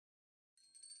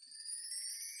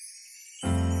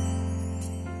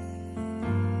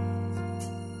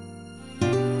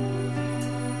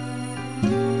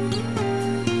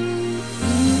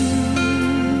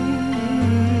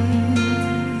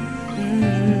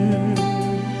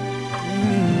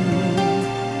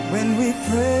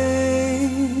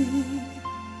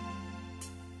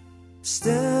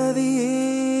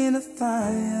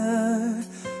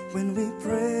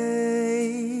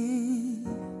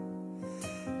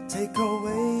Take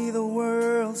away the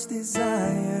world's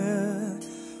desire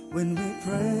when we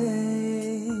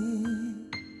pray.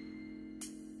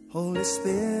 Holy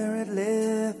Spirit,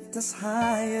 lift us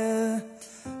higher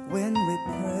when we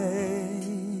pray.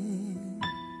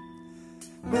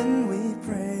 When we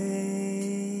pray.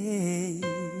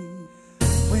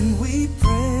 When we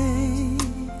pray,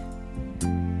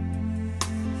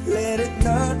 let it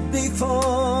not be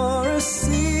for a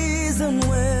season.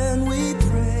 When we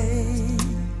pray,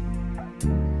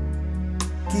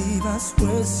 give us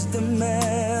wisdom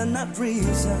and not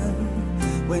reason.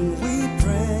 When we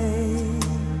pray,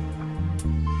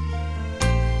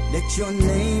 let your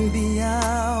name be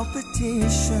our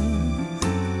petition.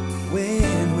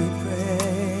 When we pray,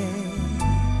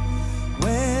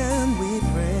 when we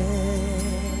pray,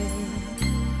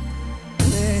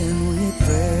 when we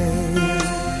pray,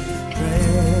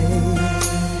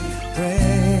 pray,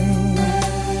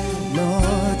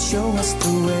 Lord, show us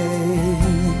the way.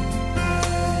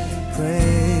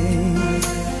 Pray,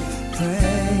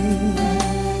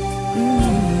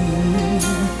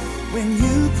 when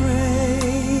you pray,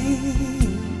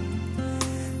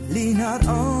 lean not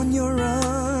on your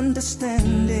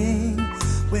understanding.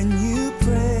 When you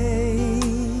pray,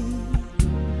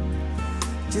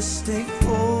 just take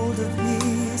hold of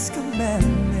His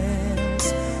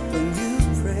commandments. When you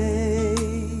pray,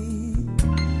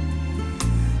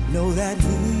 know that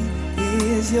He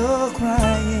is your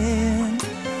crying.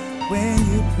 When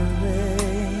you pray,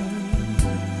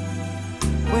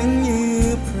 when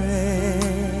you pray,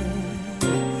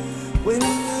 when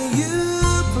you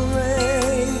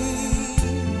pray,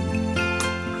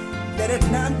 let it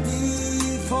not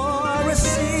be for a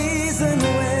season.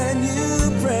 When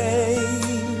you pray,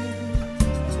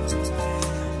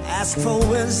 ask for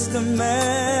wisdom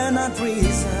and not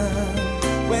reason.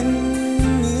 When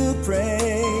you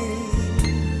pray,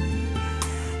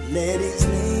 let His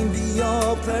name be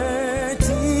your petition.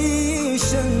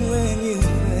 When you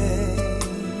pray,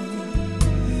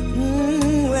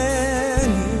 when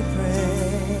you pray,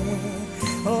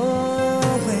 oh,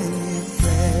 when you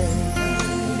pray,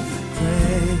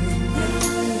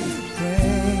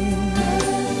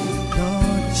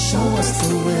 Lord, show us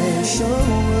the way, show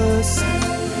us,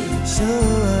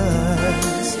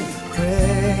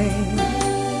 pray.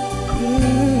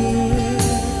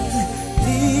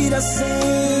 Lead us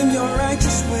in your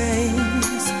righteous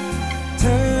ways.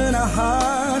 Turn our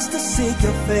hearts to seek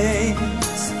your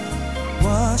face.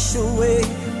 Wash away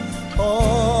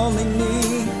all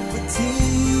iniquity.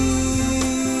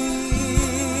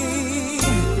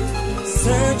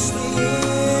 Search the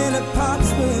inner parts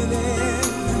within.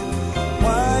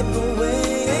 Wipe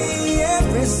away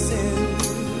every sin.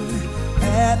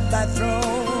 At thy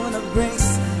throne of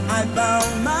grace I bow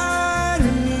my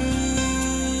knee.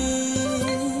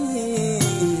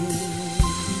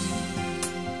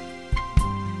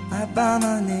 I bow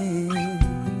my knee.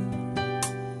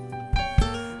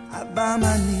 I bow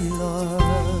my knee, Lord.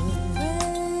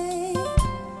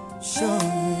 Show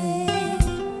me,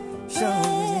 show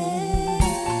me.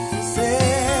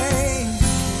 Say,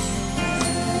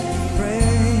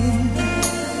 pray,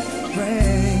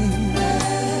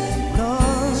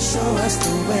 Lord, show us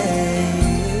the way.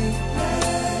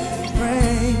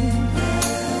 Pray,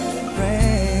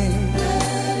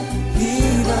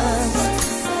 give us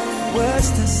words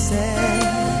to say.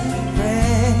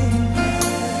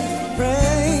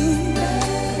 Pray,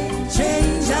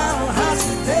 change our hearts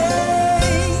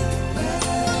today.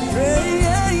 Pray,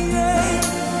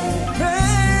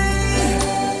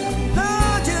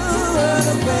 Lord, you are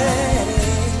the way.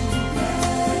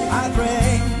 I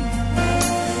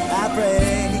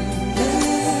pray,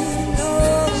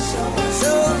 Lord,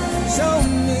 show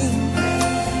me,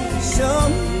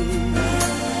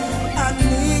 I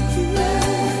need you.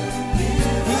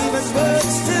 Give us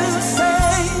words to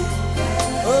say.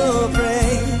 Oh,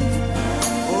 pray,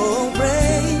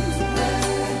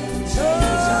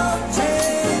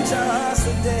 change us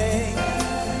today.